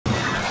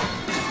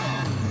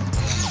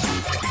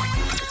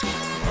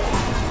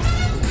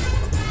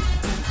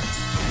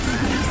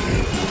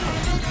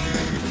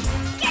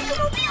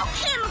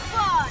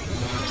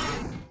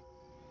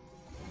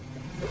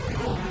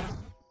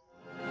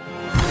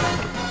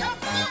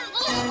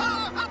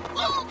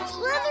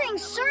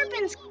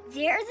hands,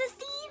 they're the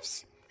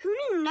thieves? Who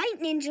knew Night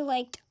Ninja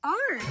liked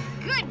art?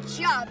 Good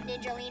job,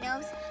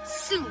 Ninjalinos.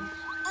 Soon,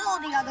 all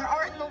the other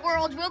art in the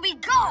world will be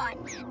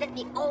gone. Then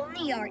the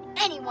only art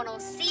anyone will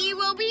see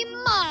will be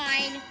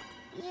mine.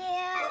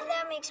 Yeah,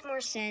 that makes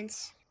more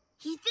sense.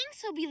 He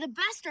thinks he'll be the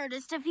best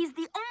artist if he's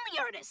the only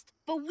artist,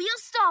 but we'll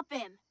stop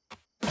him.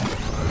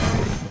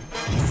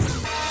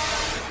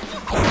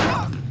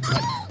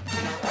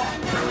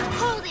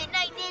 Hold it,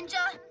 Night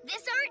Ninja.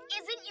 This art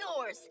isn't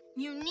yours.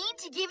 You need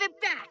to give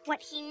it back.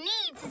 What he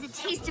needs is a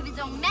taste of his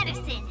own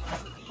medicine.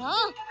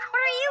 Huh?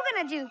 What are you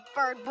gonna do,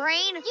 bird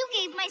brain? You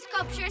gave my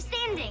sculpture a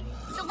sanding,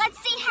 so let's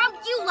see how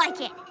you like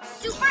it.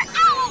 Super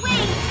Owl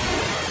Wings!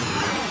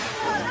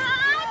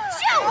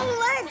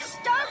 Owlette,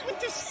 stop with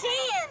the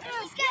sand!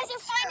 These guys are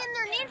fine in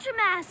their ninja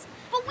masks,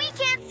 but we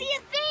can't see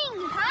a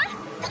thing, huh?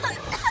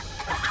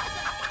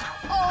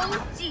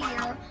 Oh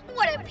dear,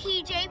 what a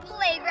PJ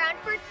Playground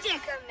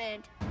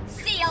predicament.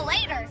 See you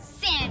later,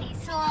 Sandy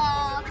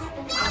Slugs.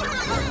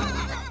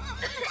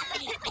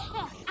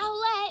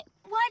 Owlette,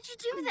 why'd you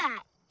do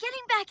that?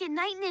 Getting back at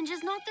Night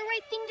Ninja's not the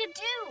right thing to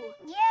do.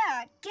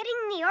 Yeah,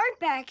 getting the art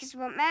back is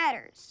what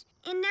matters.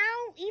 And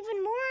now,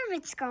 even more of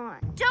it's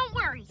gone. Don't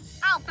worry.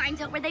 I'll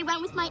find out where they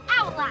went with my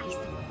owl eyes.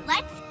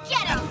 Let's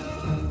get them!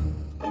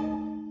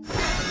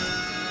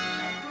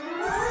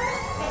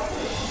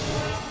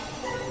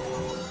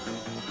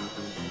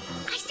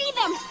 I see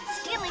them!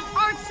 Stealing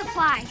art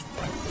supplies.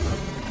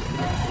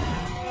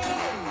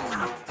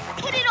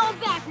 Put it all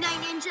back,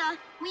 Night Ninja.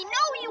 We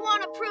know you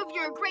want to prove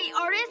you're a great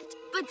artist,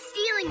 but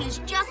stealing is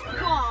just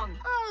wrong.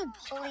 Oh,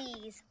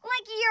 please.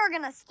 Like you're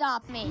gonna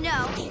stop me. No,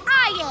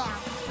 I am.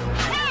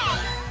 Hey!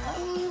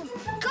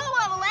 Go,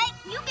 Owlette.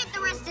 You get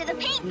the rest of the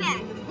paint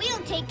back.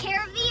 We'll take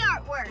care of the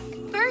artwork.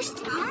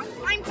 First,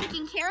 I'm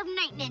taking care of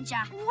Night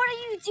Ninja. What are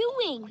you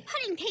doing?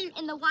 Putting paint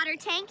in the water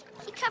tank.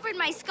 He covered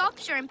my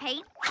sculpture in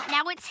paint.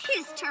 Now it's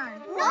his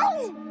turn.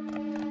 What?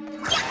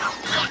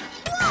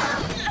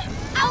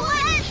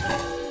 Owlette!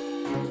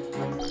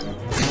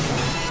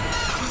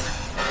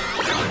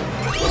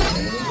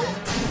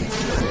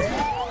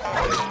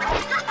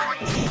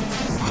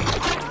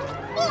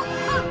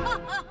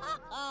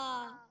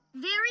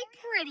 Very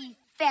pretty,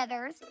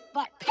 Feathers,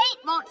 but paint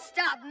won't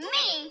stop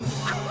me.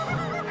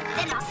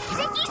 Then I'll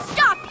sticky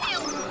stop you.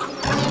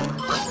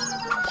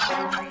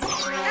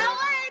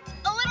 Owlette,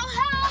 a little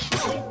help!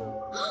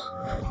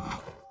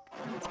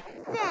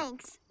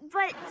 Thanks,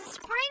 but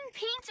spraying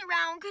paint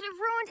around could have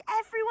ruined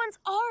everyone's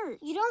art.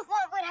 You don't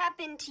want what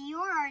happened to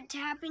your art to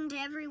happen to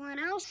everyone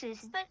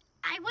else's. But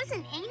I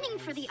wasn't aiming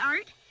for the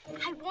art.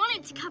 I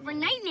wanted to cover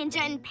Night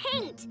Ninja in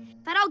paint,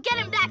 but I'll get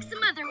him back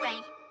some other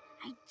way.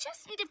 I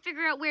just need to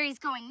figure out where he's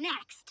going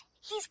next.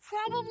 He's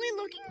probably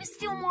looking to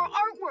steal more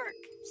artwork.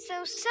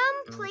 So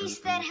some place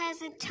that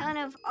has a ton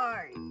of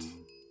art.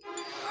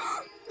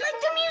 Like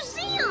the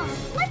museum!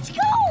 Let's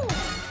go!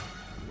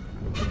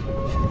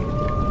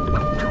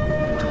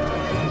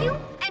 You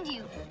and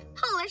you,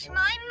 polish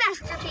my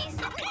masterpiece.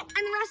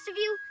 And the rest of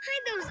you,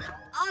 hide those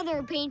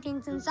other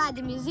paintings inside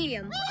the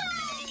museum.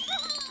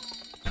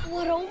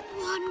 What a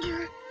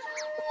wonder!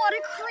 What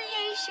a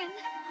creation!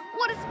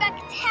 What a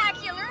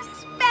spectacular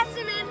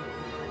specimen!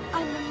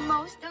 I'm the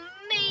most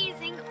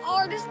amazing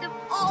artist of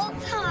all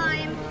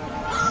time.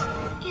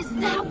 Is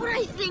that what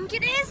I think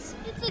it is?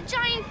 It's a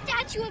giant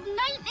statue of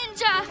Night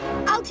Ninja.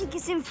 I'll take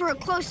us in for a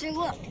closer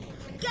look.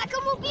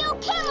 Gekko-mobile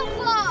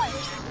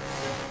camouflage!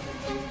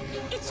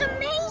 It's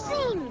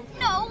amazing!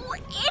 No,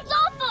 it's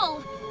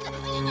awful!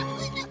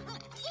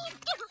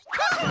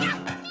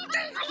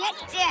 Get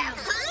down!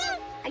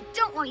 I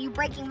don't want you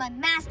breaking my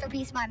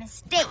masterpiece by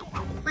mistake,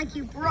 like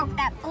you broke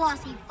that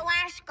flossy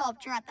flash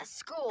sculpture at the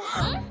school.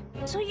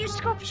 So your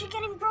sculpture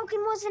getting broken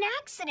was an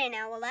accident,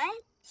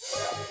 Owlette.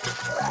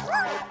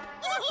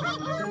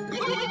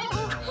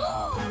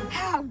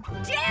 How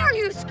dare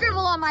you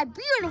scribble on my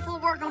beautiful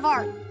work of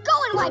art!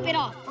 Go and wipe it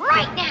off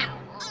right now!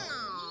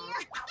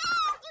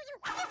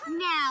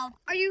 Now,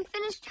 are you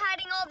finished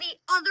hiding all the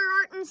other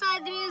art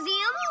inside the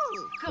museum?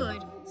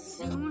 Good.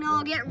 Soon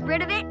I'll get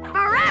rid of it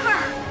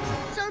forever!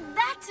 So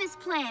that's his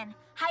plan.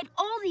 Hide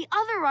all the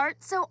other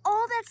art, so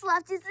all that's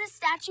left is this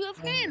statue of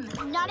him.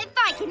 Not if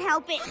I can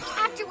help it.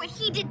 After what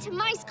he did to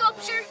my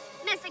sculpture,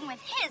 messing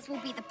with his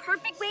will be the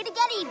perfect way to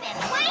get even.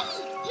 Wait!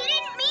 He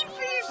didn't mean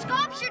for your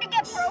sculpture to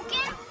get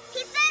broken.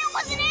 He said it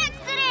was an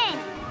accident!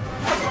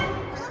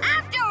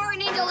 After our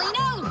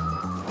Ninjalinos!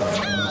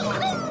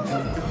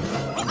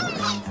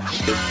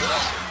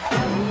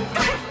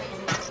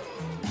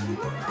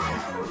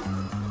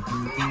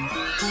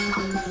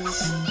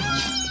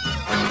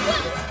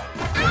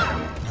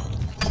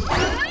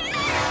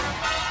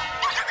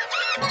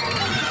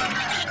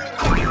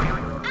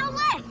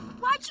 Owlette,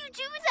 why'd you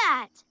do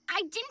that?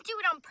 I didn't do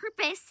it on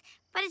purpose,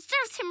 but it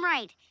serves him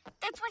right.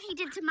 That's what he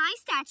did to my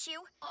statue.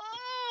 Oh,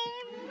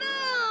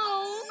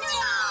 no!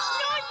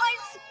 Not my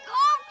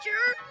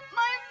sculpture!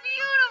 My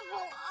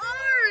beautiful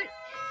art!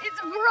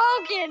 It's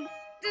broken!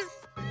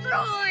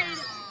 Destroyed!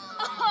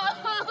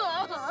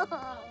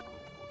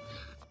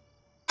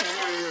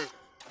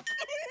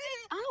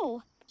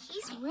 Oh,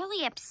 he's really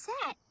really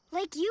upset.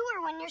 Like you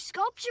were when your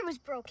sculpture was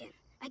broken.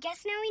 I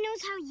guess now he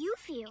knows how you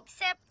feel.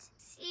 Except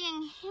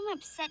seeing him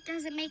upset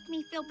doesn't make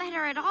me feel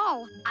better at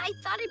all. I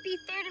thought it'd be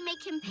fair to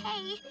make him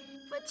pay,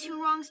 but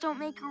two wrongs don't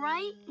make a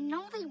right.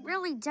 No, they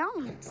really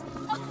don't.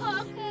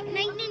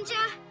 Night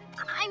Ninja,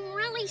 I'm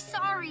really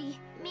sorry.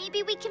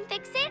 Maybe we can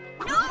fix it?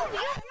 No,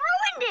 you've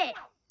ruined it!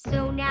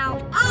 So now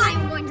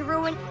I'm going to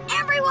ruin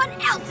everyone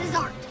else's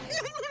art.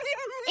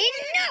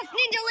 Enough,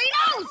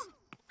 Ninjalinos!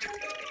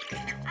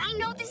 I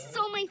know this is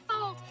all my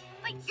fault,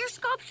 but your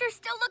sculpture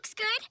still looks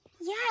good.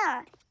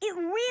 Yeah, it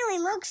really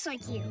looks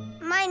like you.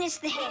 Minus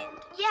the hand.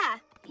 Yeah,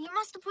 you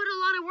must have put a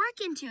lot of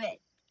work into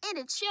it. And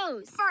it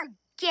shows.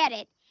 Forget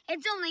it.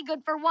 It's only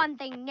good for one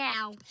thing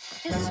now.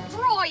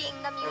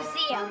 Destroying the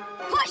museum.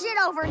 Push it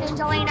over,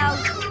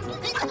 Ninjalinos.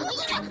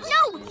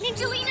 No,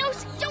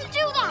 Ninjalinos, don't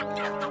do that.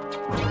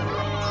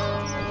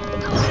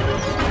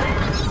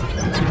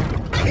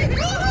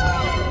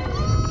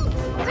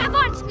 Grab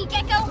onto me,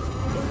 Gekko.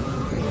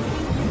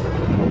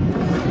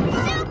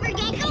 Super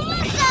Gekko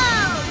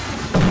muscles!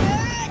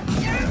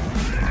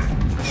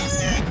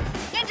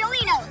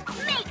 Ninjalinos,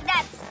 make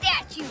that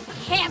statue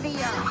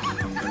heavier.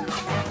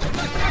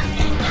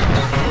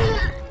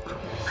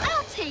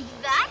 I'll take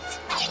that.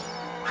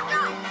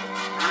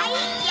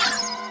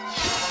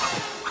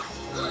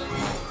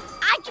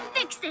 I can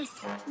fix this.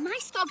 My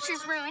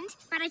sculpture's ruined,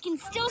 but I can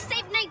still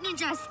save Night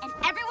Ninjas and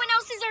everyone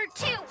else's art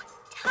too.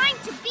 Time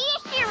to be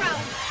a hero.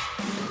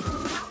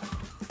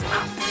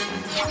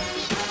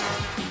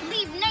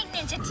 Leave Night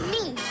Ninja to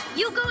me.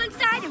 You go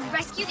inside and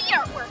rescue the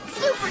artwork.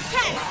 Super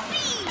test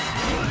speed.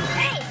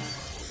 Hey!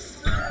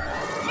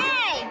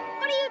 Hey!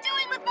 What are you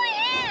doing with my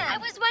hand? I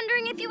was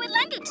wondering if you would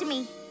lend it to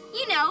me.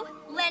 You know,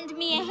 lend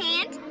me a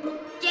hand.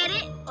 Get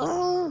it?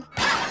 Oh.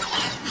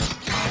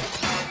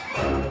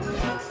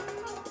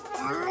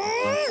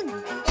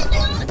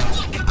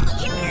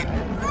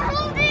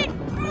 Hold it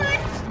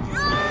much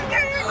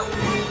longer.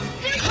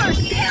 Super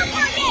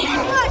Gekko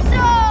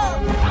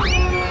muscles!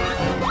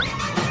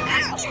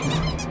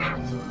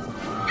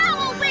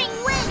 Owl wing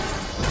wing!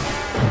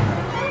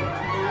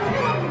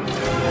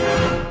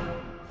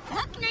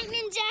 Look, Night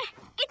Ninja,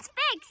 it's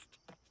fixed.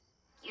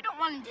 You don't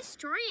want to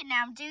destroy it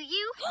now, do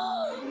you?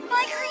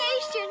 My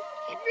creation!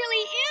 It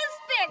really is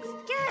fixed!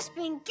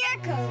 Gasping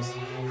geckos.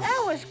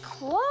 That was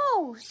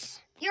close.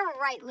 You're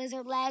right,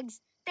 Lizard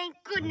Legs. Thank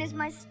goodness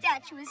my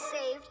statue is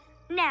saved.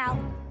 Now,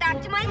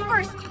 back to my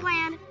first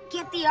plan.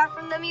 Get the art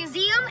from the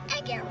museum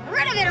and get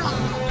rid of it all.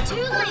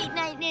 Too late,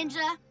 Night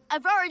Ninja.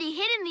 I've already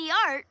hidden the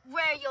art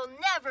where you'll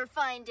never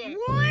find it.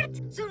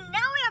 What? So now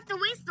we have to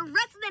waste the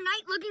rest of the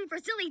night looking for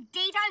silly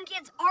daytime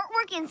kids'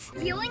 artwork and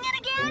stealing it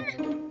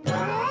again?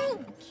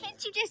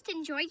 Can't you just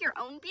enjoy your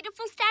own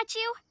beautiful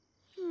statue?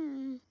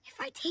 If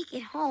I take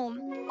it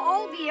home,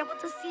 I'll be able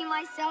to see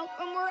myself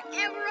from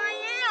wherever I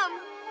am.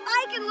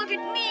 I can look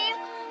at me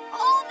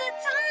all the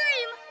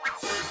time.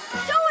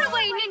 Stow it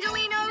away,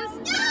 Ninjalinos!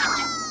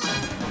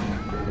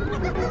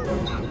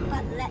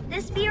 But let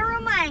this be a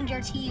reminder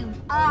to you.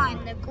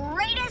 I'm the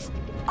greatest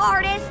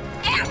artist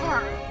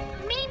ever.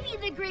 Maybe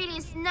the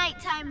greatest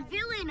nighttime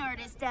villain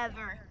artist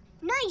ever.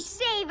 Nice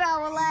save,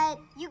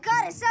 Owlette. You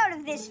got us out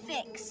of this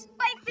fix.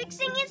 By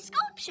fixing his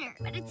sculpture.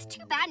 But it's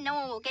too bad no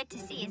one will get to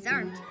see his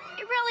art.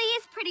 It really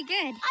is pretty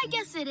good. I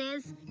guess it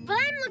is. But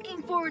I'm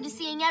looking forward to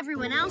seeing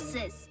everyone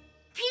else's.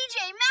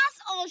 PJ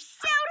Masks, all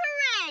shout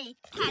hooray!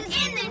 'Cause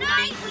in the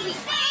night we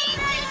save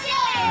the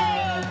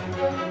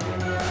day!